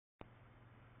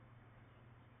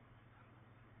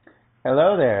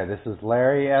Hello there, this is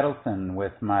Larry Edelson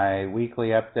with my weekly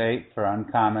update for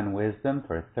Uncommon Wisdom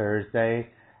for Thursday,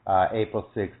 April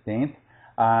 16th.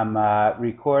 I'm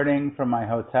recording from my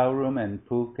hotel room in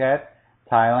Phuket,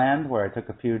 Thailand, where I took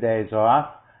a few days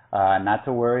off. Not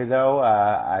to worry though,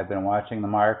 I've been watching the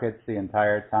markets the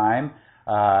entire time.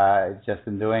 Just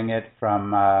been doing it from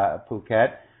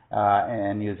Phuket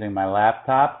and using my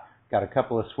laptop. Got a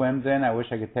couple of swims in. I wish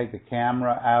I could take the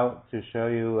camera out to show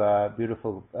you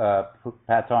beautiful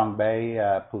Patong Bay,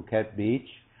 Phuket Beach.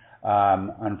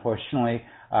 Unfortunately,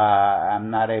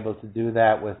 I'm not able to do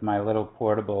that with my little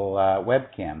portable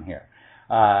webcam here.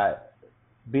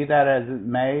 Be that as it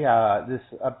may,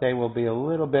 this update will be a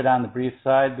little bit on the brief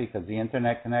side because the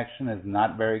internet connection is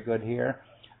not very good here.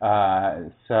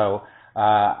 I'm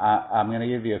going to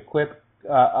give you a quick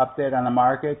update on the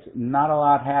markets. Not a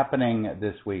lot happening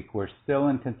this week. We're still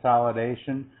in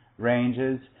consolidation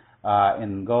ranges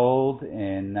in gold,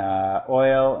 in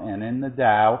oil, and in the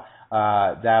Dow.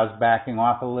 Dow's backing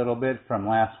off a little bit from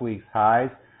last week's highs,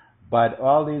 but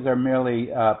all these are merely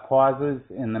pauses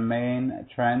in the main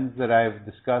trends that I've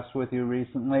discussed with you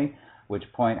recently, which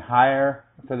point higher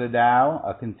for the Dow,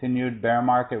 a continued bear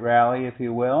market rally, if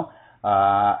you will,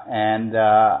 and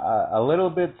a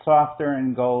little bit softer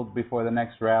in gold before the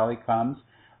next rally comes.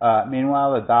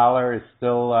 Meanwhile, the dollar is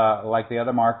still, like the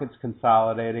other markets,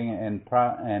 consolidating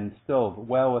and still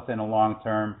well within a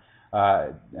long-term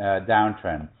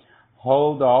downtrend.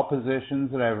 Hold all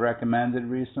positions that I've recommended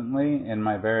recently in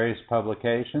my various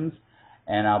publications,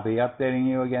 and I'll be updating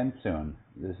you again soon.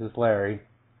 This is Larry.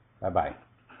 Bye-bye.